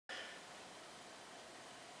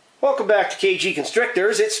Welcome back to KG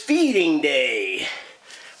Constrictors. It's feeding day.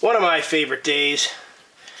 One of my favorite days.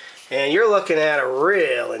 And you're looking at a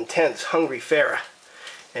real intense, hungry Farrah.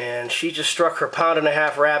 And she just struck her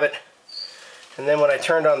pound-and-a-half rabbit. And then when I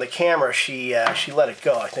turned on the camera, she let it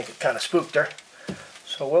go. I think it kind of spooked her.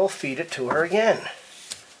 So we'll feed it to her again.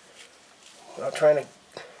 Without trying to...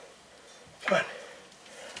 Come on.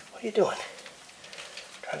 What are you doing?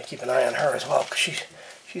 I'm trying to keep an eye on her as well, because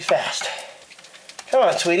she's fast. Come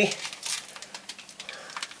on, sweetie.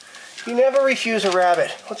 You never refuse a rabbit.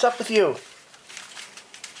 What's up with you?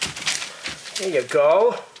 There you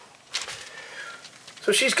go.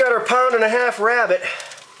 So she's got her pound-and-a-half rabbit.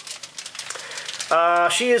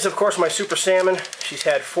 She is, of course, my Super Salmon. She's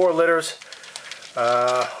had 4 litters.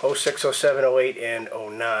 06, 07, 08, and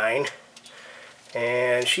 09.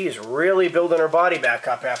 And she is really building her body back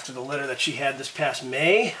up after the litter that she had this past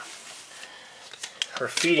May. Her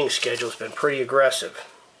feeding schedule has been pretty aggressive.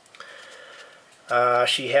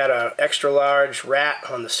 She had an extra large rat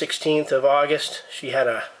on the 16th of August. She had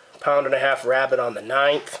a pound-and-a-half rabbit on the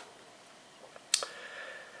 9th.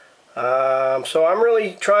 So I'm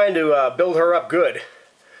really trying to build her up good.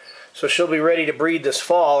 So she'll be ready to breed this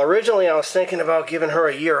fall. Originally I was thinking about giving her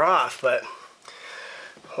a year off, but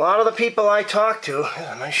a lot of the people I talk to, here's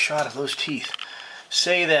a nice shot of those teeth,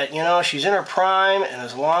 say that, you know, she's in her prime, and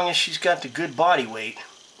as long as she's got the good body weight,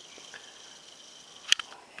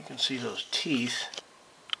 you can see those teeth,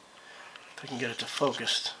 if I can get it to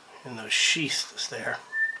focus in those sheaths there.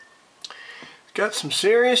 It's got some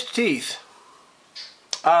serious teeth.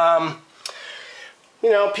 You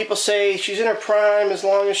know, people say she's in her prime as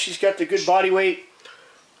long as she's got the good body weight.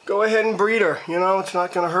 Go ahead and breed her. You know, it's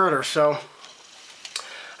not going to hurt her. So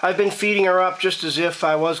I've been feeding her up just as if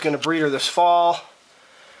I was going to breed her this fall.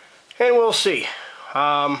 And we'll see.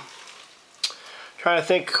 Trying to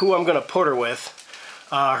think who I'm going to put her with.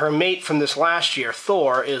 Her mate from this last year,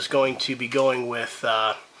 Thor, is going to be going with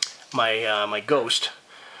my ghost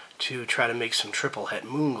to try to make some triple het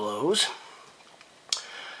moon glows.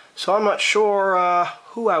 So I'm not sure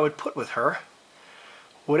who I would put with her.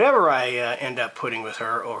 Whatever I end up putting with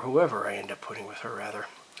her, or whoever I end up putting with her, rather,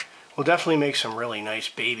 will definitely make some really nice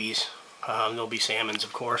babies. They'll be salmons,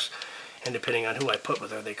 of course, and depending on who I put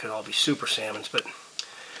with her, they could all be super salmons. But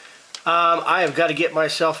I have got to get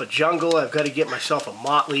myself a jungle. I've got to get myself a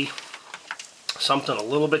motley, something a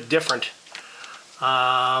little bit different.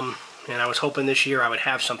 And I was hoping this year I would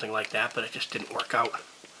have something like that, but it just didn't work out.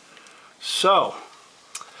 So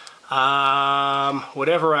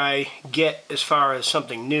whatever I get as far as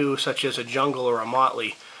something new, such as a jungle or a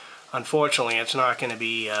motley, unfortunately, it's not going to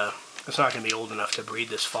be old enough to breed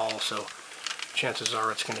this fall. So chances are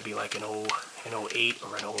it's going to be like an 08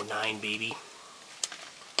 or an 09 baby.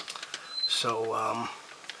 So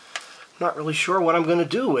not really sure what I'm going to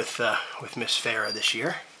do with Miss Farrah this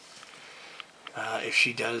year. If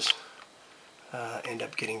she does end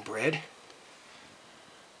up getting bred.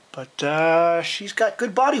 But she's got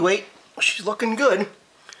good body weight. She's looking good.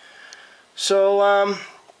 So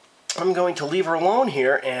I'm going to leave her alone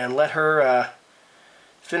here and let her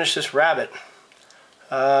finish this rabbit.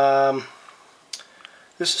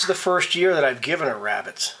 This is the first year that I've given her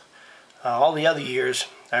rabbits. All the other years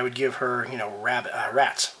I would give her, you know,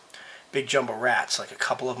 rats. Big jumbo rats, like a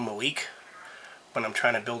couple of them a week when I'm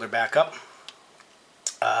trying to build her back up.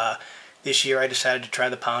 This year I decided to try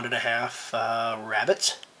the pound-and-a-half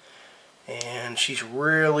rabbits. And she's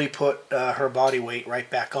really put her body weight right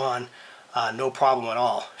back on, no problem at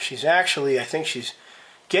all. She's actually, I think she's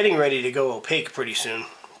getting ready to go opaque pretty soon,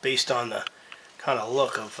 based on the kind of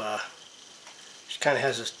look of, she kind of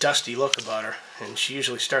has this dusty look about her, and she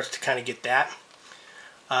usually starts to kind of get that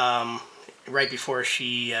right before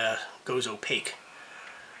she goes opaque.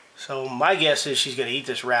 So my guess is she's going to eat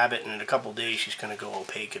this rabbit, and in a couple days she's going to go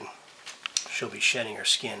opaque, and she'll be shedding her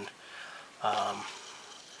skin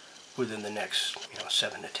within the next,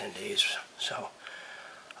 7 to 10 days. So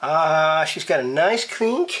she's got a nice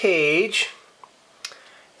clean cage,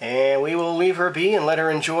 and we will leave her be and let her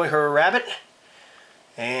enjoy her rabbit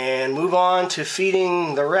and move on to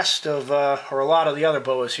feeding the rest of or a lot of the other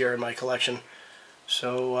boas here in my collection.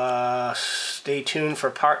 So stay tuned for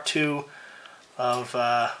part 2 of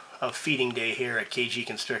feeding day here at KG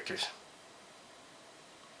Constrictors.